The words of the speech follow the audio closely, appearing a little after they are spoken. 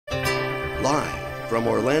Live from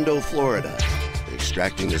Orlando, Florida,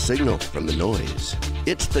 extracting the signal from the noise,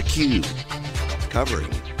 it's theCUBE, covering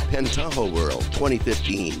PentahoWorld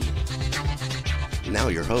 2015. Now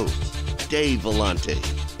your hosts, Dave Vellante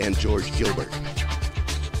and George Gilbert.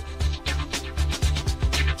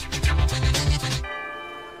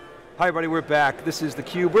 Hi everybody, we're back. This is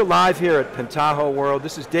theCUBE. We're live here at PentahoWorld.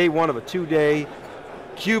 This is day one of a two-day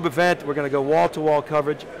CUBE event. We're going to go wall-to-wall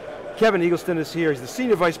coverage. Kevin Eggleston is here. He's the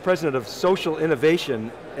Senior Vice President of Social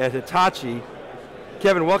Innovation at Hitachi.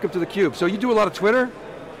 Kevin, welcome to theCUBE. So you do a lot of Twitter?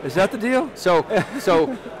 Is that the deal? So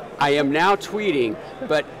I am now tweeting,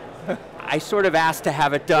 but I sort of asked to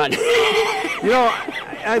have it done. You know,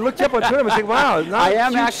 I looked up on Twitter and I think, wow, I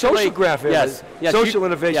am actually social graph. Yes, social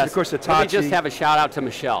innovation, yes. Of course, Hitachi. Let me just have a shout out to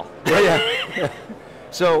Michelle. Yeah.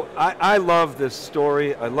 So I love this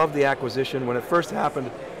story. I love the acquisition. When it first happened,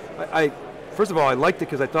 first of all, I liked it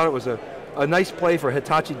because I thought it was a nice play for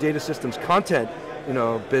Hitachi Data Systems content,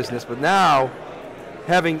 business. But now,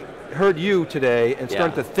 having heard you today and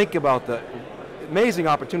starting to think about the amazing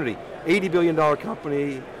opportunity, $80 billion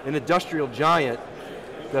company, an industrial giant,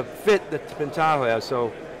 the fit that Pentaho has.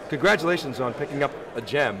 So congratulations on picking up a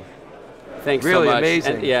gem. Thanks really so much.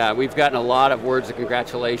 Amazing. And yeah, we've gotten a lot of words of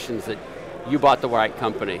congratulations that you bought the right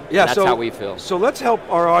company. Yeah, that's how we feel. So let's help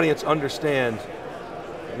our audience understand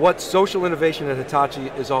what social innovation at Hitachi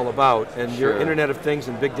is all about and your Internet of Things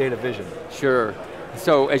and big data vision. Sure.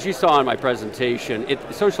 So as you saw in my presentation,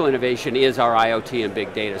 social innovation is our IoT and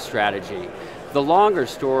big data strategy. The longer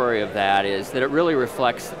story of that is that it really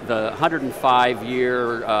reflects the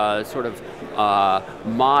 105-year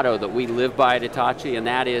motto that we live by at Hitachi, and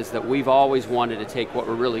that is that we've always wanted to take what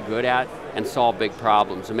we're really good at and solve big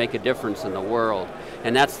problems and make a difference in the world.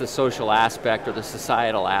 And that's the social aspect or the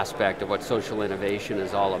societal aspect of what social innovation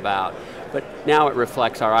is all about. But now it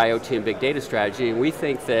reflects our IoT and big data strategy, and we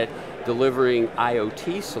think that delivering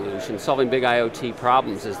IoT solutions, solving big IoT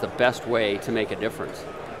problems is the best way to make a difference.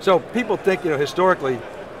 So people think, historically,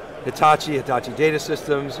 Hitachi Data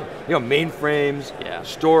Systems, mainframes,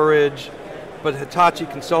 storage, but Hitachi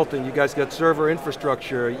Consulting, you guys got server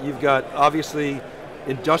infrastructure, you've got obviously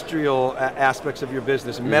industrial aspects of your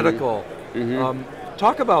business, medical.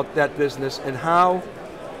 Talk about that business and how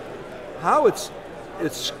it's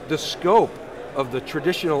the scope of the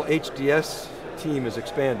traditional HDS team is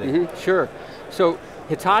expanding. Sure. So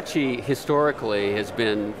Hitachi historically has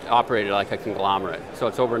been operated like a conglomerate. So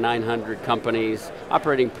it's over 900 companies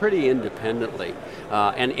operating pretty independently,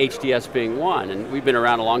 and HDS being one. And we've been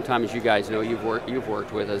around a long time, as you guys know. You've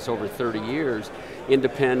worked with us over 30 years.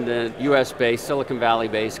 Independent, US-based, Silicon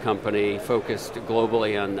Valley-based company focused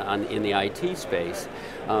globally in the IT space.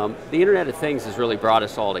 The Internet of Things has really brought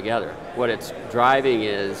us all together. What it's driving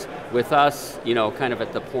is, with us, kind of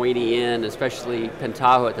at the pointy end, especially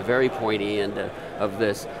Pentaho at the very pointy end of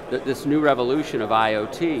this new revolution of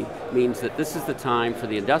IoT means that this is the time for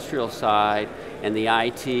the industrial side and the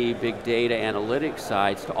IT, big data, analytics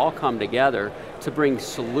sides to all come together to bring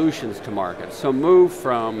solutions to market. So move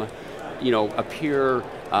from a pure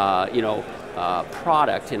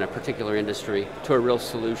product in a particular industry to a real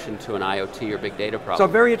solution to an IoT or big data problem. So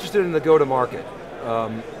I'm very interested in the go-to-market.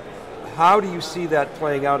 How do you see that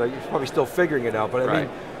playing out? You're probably still figuring it out, but I mean,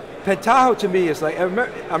 Pentaho to me is like,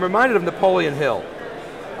 I'm reminded of Napoleon Hill.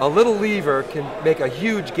 A little lever can make a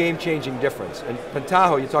huge game-changing difference. And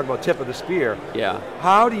Pentaho, you talk about tip of the spear. Yeah.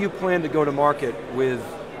 How do you plan to go to market with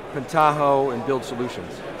Pentaho and build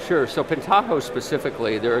solutions? Sure, so Pentaho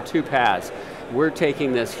specifically, there are two paths. We're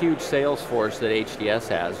taking this huge sales force that HDS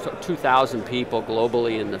has, 2,000 people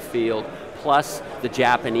globally in the field, plus the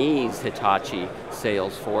Japanese Hitachi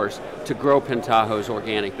sales force to grow Pentaho's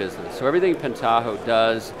organic business. So everything Pentaho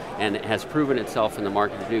does and has proven itself in the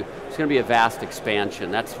market to do, it's going to be a vast expansion.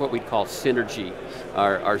 That's what we call synergy,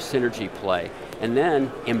 our synergy play. And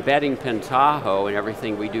then embedding Pentaho in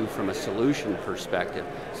everything we do from a solution perspective.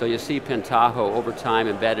 So you see Pentaho over time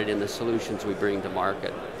embedded in the solutions we bring to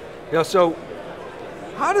market. Yeah, so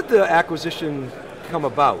how did the acquisition come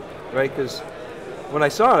about, right? Because when I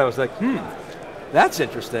saw it, I was like, that's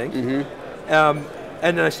interesting.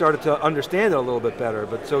 And then I started to understand it a little bit better.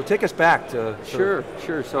 But so take us back to Sure.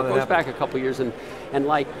 So it goes back a couple years, and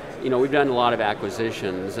like, we've done a lot of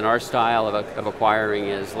acquisitions, and our style of acquiring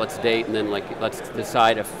is let's date and then let's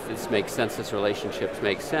decide if this makes sense, this relationship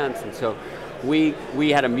makes sense. And so we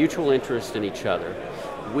had a mutual interest in each other.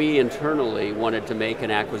 we internally wanted to make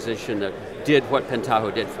an acquisition that did what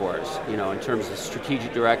Pentaho did for us, in terms of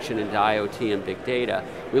strategic direction into IoT and big data.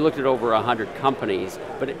 We looked at over 100 companies,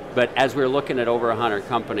 but as we were looking at over 100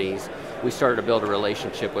 companies, we started to build a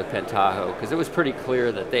relationship with Pentaho, because it was pretty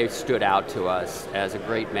clear that they stood out to us as a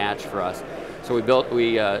great match for us. So we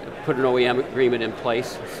put an OEM agreement in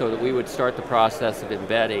place so that we would start the process of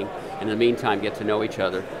embedding, and in the meantime get to know each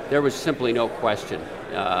other. There was simply no question,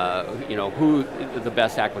 who the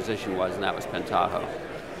best acquisition was, and that was Pentaho.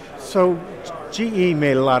 So GE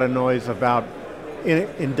made a lot of noise about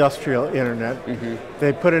industrial internet.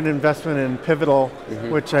 They put an investment in Pivotal,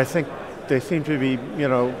 which I think they seem to be,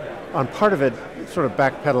 on part of it, sort of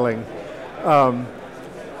backpedaling.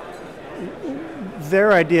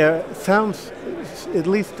 Their idea sounds, at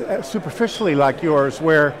least superficially, like yours,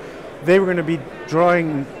 where they were going to be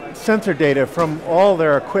drawing sensor data from all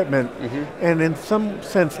their equipment, and in some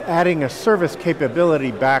sense adding a service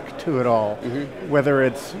capability back to it all, whether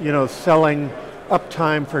it's selling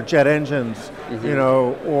uptime for jet engines,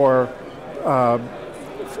 or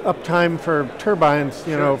uptime for turbines,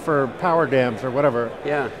 for power dams or whatever.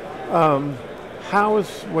 Yeah. How is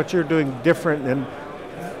what you're doing different? And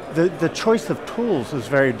the choice of tools is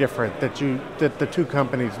very different that the two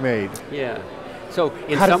companies made. Yeah. So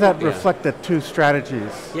how does that reflect the two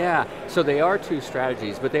strategies? Yeah, so they are two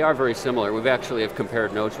strategies, but they are very similar. We've actually have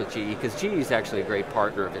compared notes with GE, because GE is actually a great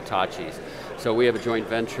partner of Hitachi's. So we have a joint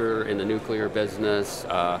venture in the nuclear business.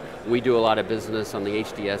 We do a lot of business on the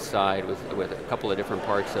HDS side with a couple of different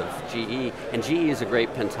parts of GE, and GE is a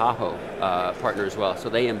great Pentaho partner as well. So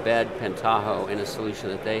they embed Pentaho in a solution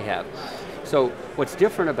that they have. So what's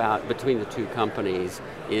different between the two companies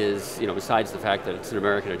is, besides the fact that it's an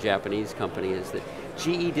American or Japanese company, is that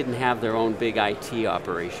GE didn't have their own big IT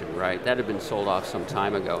operation, right? That had been sold off some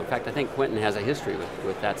time ago. In fact, I think Quentin has a history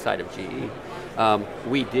with that side of GE.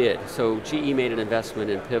 We did. So GE made an investment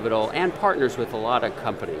in Pivotal and partners with a lot of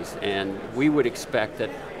companies, and we would expect that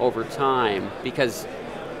over time, because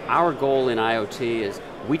our goal in IoT is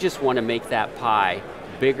we just want to make that pie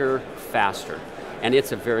bigger, faster. And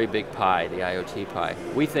it's a very big pie, the IoT pie.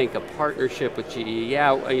 We think a partnership with GE,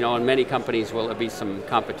 in many companies will be some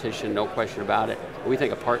competition, no question about it. We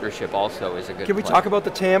think a partnership also is a good Can we talk about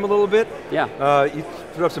the TAM a little bit? Yeah. You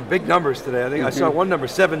threw up some big numbers today. I think I saw one number,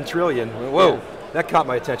 7 trillion. Whoa, that caught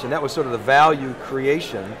my attention. That was sort of the value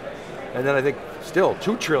creation. And then I think still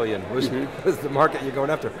 2 trillion was the market you're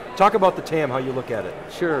going after. Talk about the TAM, how you look at it.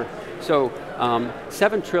 Sure. So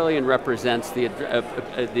 7 trillion represents the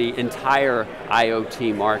entire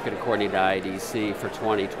IoT market according to IDC for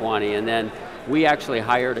 2020, and then we actually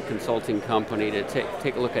hired a consulting company to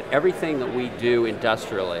take a look at everything that we do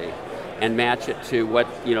industrially and match it to what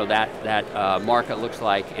that market looks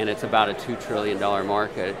like, and it's about a $2 trillion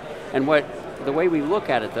market. And the way we look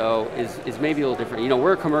at it though is maybe a little different.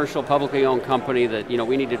 We're a commercial, publicly owned company that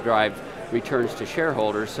we need to drive returns to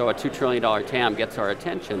shareholders, so a $2 trillion TAM gets our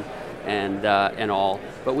attention and all.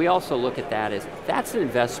 But we also look at that as, that's an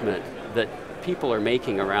investment that people are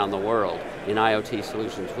making around the world in IoT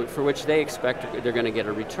solutions, for which they expect they're going to get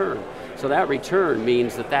a return. So that return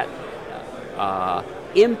means that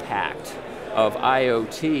impact of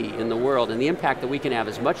IoT in the world, and the impact that we can have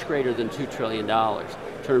is much greater than $2 trillion.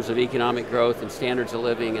 In terms of economic growth and standards of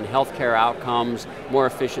living and healthcare outcomes, more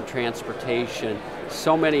efficient transportation,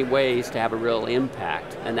 so many ways to have a real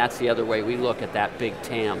impact, and that's the other way we look at that big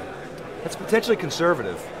TAM. That's potentially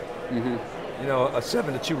conservative. A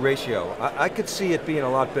 7-to-2 ratio. I could see it being a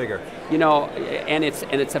lot bigger. And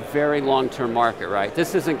it's a very long-term market, right?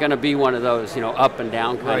 This isn't going to be one of those, up and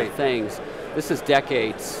down kind of things. This is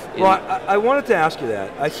decades. Well, I wanted to ask you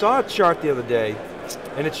that. I saw a chart the other day,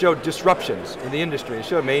 and it showed disruptions in the industry. It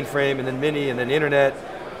showed mainframe, and then mini, and then internet,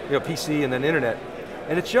 PC, and then internet.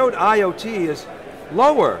 And it showed IoT is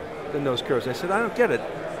lower than those curves. I said, I don't get it.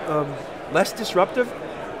 Less disruptive?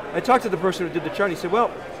 I talked to the person who did the chart, and he said,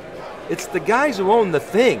 well, it's the guys who own the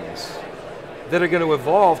things that are going to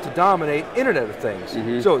evolve to dominate Internet of Things.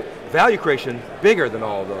 So value creation, bigger than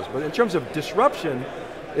all of those. But in terms of disruption,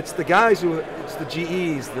 it's the guys it's the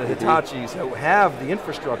GEs, the Hitachis who have the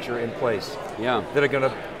infrastructure in place that are going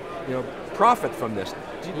to profit from this.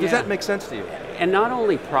 Does that make sense to you? And not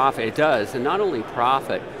only profit, it does, and not only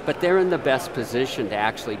profit, but they're in the best position to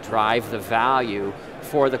actually drive the value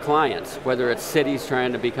for the clients, whether it's cities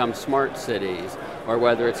trying to become smart cities, or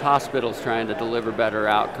whether it's hospitals trying to deliver better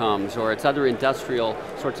outcomes, or it's other industrial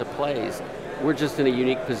sorts of plays. We're just in a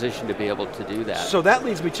unique position to be able to do that. So that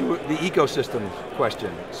leads me to the ecosystem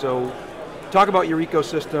question. So talk about your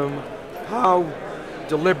ecosystem, how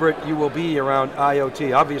deliberate you will be around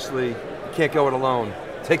IoT. Obviously, you can't go it alone.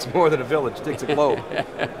 It takes more than a village, it takes a globe.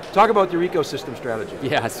 Talk about your ecosystem strategy.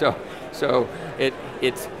 Yeah, so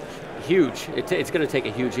it's huge. It's going to take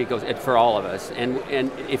a huge ecosystem for all of us.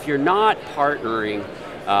 And if you're not partnering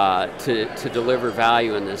to deliver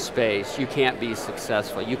value in this space, you can't be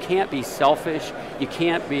successful. You can't be selfish, you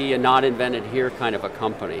can't be a not invented here kind of a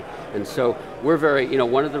company. And so we're very,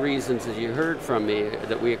 one of the reasons that you heard from me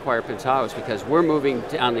that we acquired Pentaho is because we're moving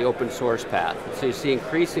down the open source path. So you see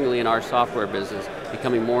increasingly in our software business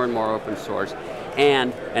becoming more and more open source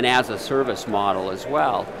and an as a service model as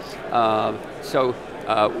well.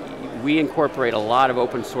 We incorporate a lot of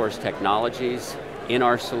open source technologies in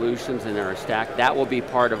our solutions and in our stack. That will be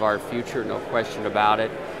part of our future, no question about it.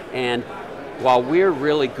 And while we're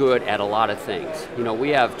really good at a lot of things, we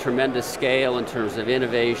have tremendous scale in terms of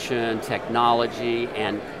innovation, technology,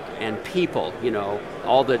 and people,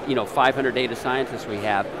 all the 500 data scientists we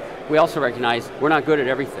have, we also recognize we're not good at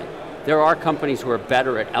everything. There are companies who are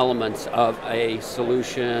better at elements of a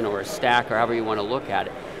solution or a stack or however you want to look at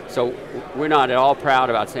it. So we're not at all proud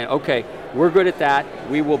about saying, okay, we're good at that,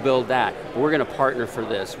 we will build that. We're going to partner for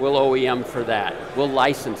this, we'll OEM for that, we'll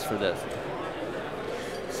license for this.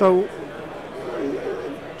 So,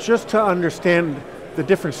 just to understand the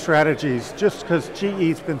different strategies, just because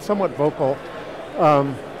GE's been somewhat vocal,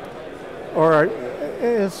 or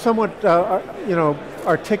is somewhat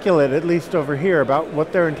articulate, at least over here, about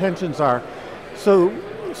what their intentions are. So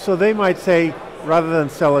they might say, rather than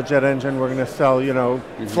sell a jet engine, we're going to sell,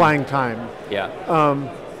 flying time. Yeah.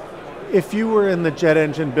 If you were in the jet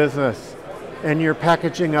engine business and you're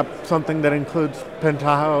packaging up something that includes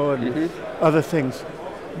Pentaho and other things,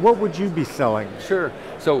 what would you be selling? Sure.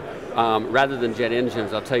 So rather than jet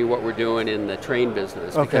engines, I'll tell you what we're doing in the train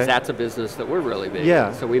business, because that's a business that we're really big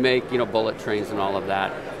in. So we make bullet trains and all of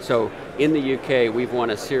that. So in the UK, we've won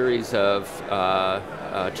a series of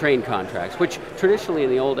train contracts, which traditionally in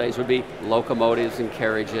the old days would be locomotives and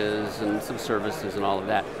carriages and some services and all of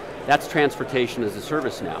that. That's transportation as a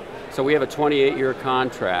service now. So we have a 28-year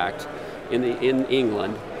contract in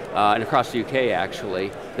England, and across the UK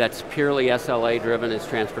actually, that's purely SLA driven as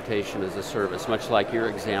transportation as a service, much like your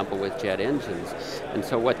example with jet engines. And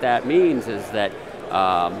so what that means is that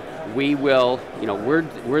we will, we're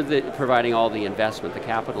providing all the investment, the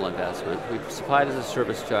capital investment. We supply it as a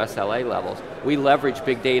service to SLA levels. We leverage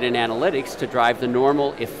big data and analytics to drive the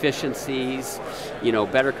normal efficiencies,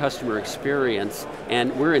 better customer experience,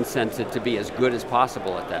 and we're incented to be as good as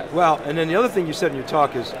possible at that. Well, and then the other thing you said in your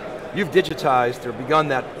talk is you've digitized or begun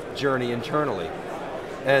that journey internally.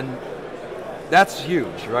 And that's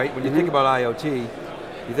huge, right? When you think about IoT,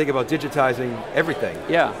 you think about digitizing everything.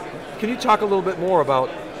 Yeah. Can you talk a little bit more about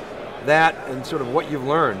that and sort of what you've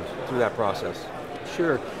learned through that process?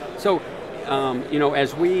 Sure. So,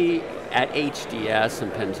 as we at HDS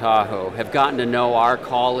and Pentaho have gotten to know our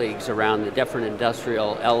colleagues around the different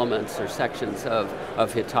industrial elements or sections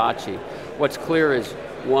of Hitachi, what's clear is,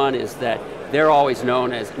 one is that they're always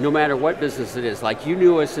known as, no matter what business it is, like you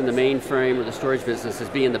knew us in the mainframe or the storage business as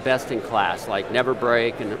being the best in class, like never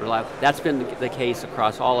break and reliable. That's been the case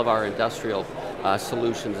across all of our industrial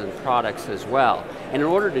solutions and products as well. And in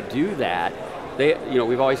order to do that,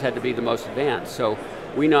 we've always had to be the most advanced. So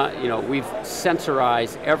we've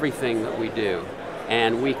sensorized everything that we do,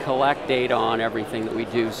 and we collect data on everything that we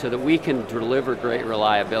do so that we can deliver great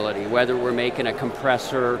reliability, whether we're making a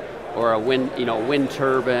compressor or a wind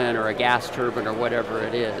turbine or a gas turbine or whatever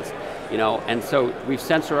it is. And so we've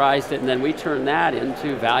sensorized it, and then we turn that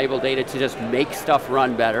into valuable data to just make stuff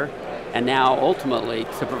run better, and now ultimately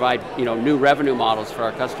to provide new revenue models for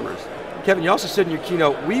our customers. Kevin, you also said in your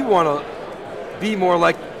keynote, we want to be more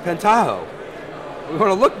like Pentaho. We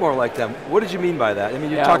want to look more like them. What did you mean by that? I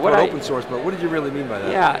mean, you talked about open source, but what did you really mean by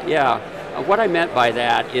that? Yeah. What I meant by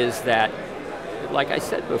that is that, like I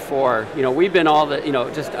said before, we've been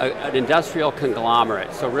just an industrial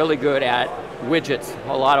conglomerate, so really good at widgets,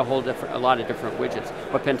 a lot of different widgets.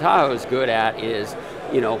 What Pentaho is good at is,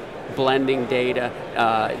 blending data.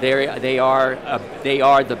 They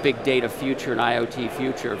are the big data future and IoT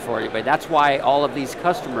future for you. But that's why all of these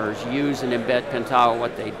customers use and embed Pentaho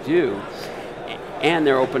what they do, and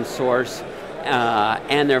they're open source,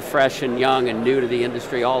 and they're fresh and young and new to the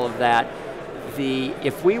industry. All of that.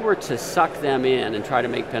 If we were to suck them in and try to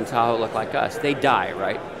make Pentaho look like us, they'd die,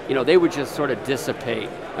 right? They would just sort of dissipate,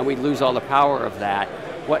 and we'd lose all the power of that.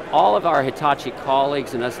 What all of our Hitachi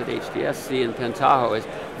colleagues and us at HDS see in Pentaho is,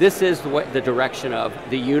 this is the direction of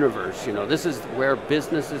the universe. This is where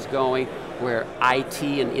business is going, where IT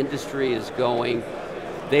and industry is going.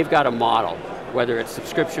 They've got a model, whether it's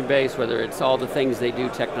subscription-based, whether it's all the things they do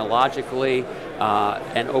technologically,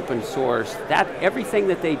 and open source, everything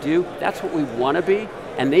that they do, that's what we want to be,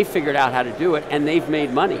 and they figured out how to do it, and they've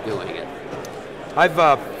made money doing it.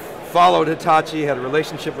 I've followed Hitachi, had a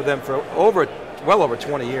relationship with them for well over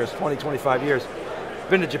 20 years, 20, 25 years.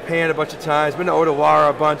 Been to Japan a bunch of times, been to Odawara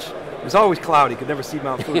a bunch. It was always cloudy, could never see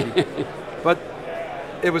Mount Fuji. But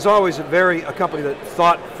it was always a company that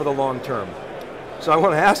thought for the long term. So I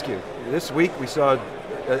want to ask you, this week we saw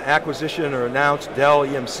an acquisition or announced Dell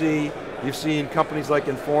EMC. You've seen companies like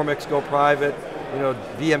Informix go private,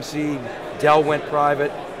 VMC, Dell went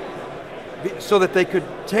private, so that they could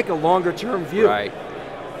take a longer term view. Right.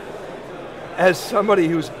 As somebody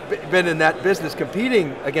who's been in that business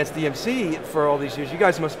competing against EMC for all these years, you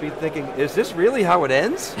guys must be thinking, is this really how it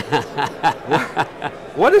ends?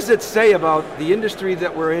 What does it say about the industry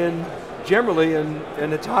that we're in generally and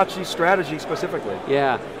Hitachi's strategy specifically?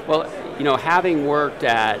 Yeah, well, having worked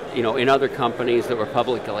at, in other companies that were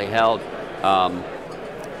publicly held,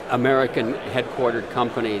 American headquartered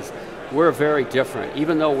companies, we're very different.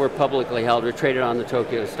 Even though we're publicly held, we're traded on the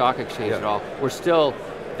Tokyo Stock Exchange and all, we're still,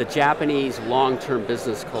 the Japanese long-term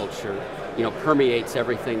business culture, permeates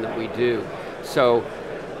everything that we do. So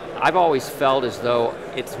I've always felt as though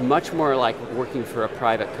it's much more like working for a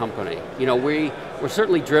private company. We're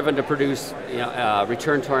certainly driven to produce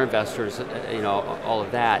return to our investors, all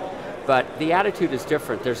of that. But the attitude is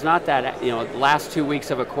different. There's not that last 2 weeks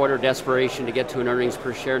of a quarter desperation to get to an earnings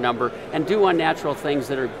per share number and do unnatural things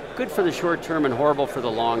that are good for the short term and horrible for the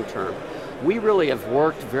long term. We really have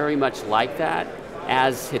worked very much like that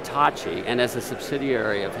as Hitachi and as a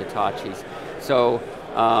subsidiary of Hitachi's. So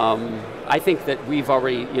I think that we've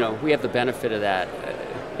already, we have the benefit of that.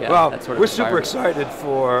 Well, we're super excited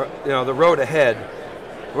for the road ahead.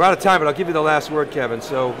 We're out of time, but I'll give you the last word, Kevin.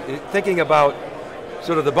 So thinking about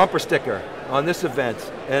sort of the bumper sticker on this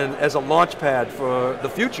event and as a launch pad for the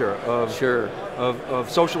future of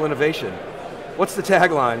social innovation. What's the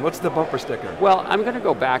tagline? What's the bumper sticker? Well, I'm going to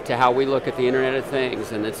go back to how we look at the Internet of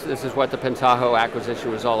Things, and this is what the Pentaho acquisition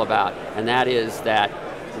was all about, and that is that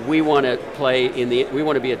we want to we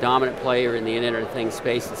want to be a dominant player in the Internet of Things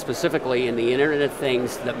space, and specifically in the Internet of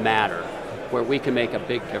Things that matter, where we can make a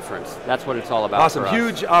big difference. That's what it's all about. Awesome,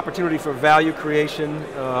 huge opportunity for value creation.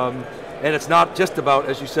 And it's not just about,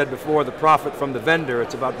 as you said before, the profit from the vendor,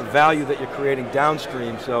 it's about the value that you're creating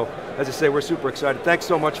downstream. So, as I say, we're super excited. Thanks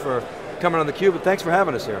so much for coming on theCUBE, and thanks for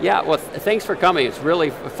having us here. Yeah, well, thanks for coming. It's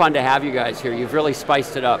really fun to have you guys here. You've really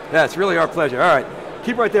spiced it up. Yeah, it's really our pleasure. All right,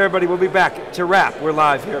 keep right there, everybody. We'll be back to wrap. We're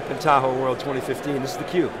live here at PentahoWorld 2015. This is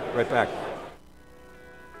theCUBE, right back.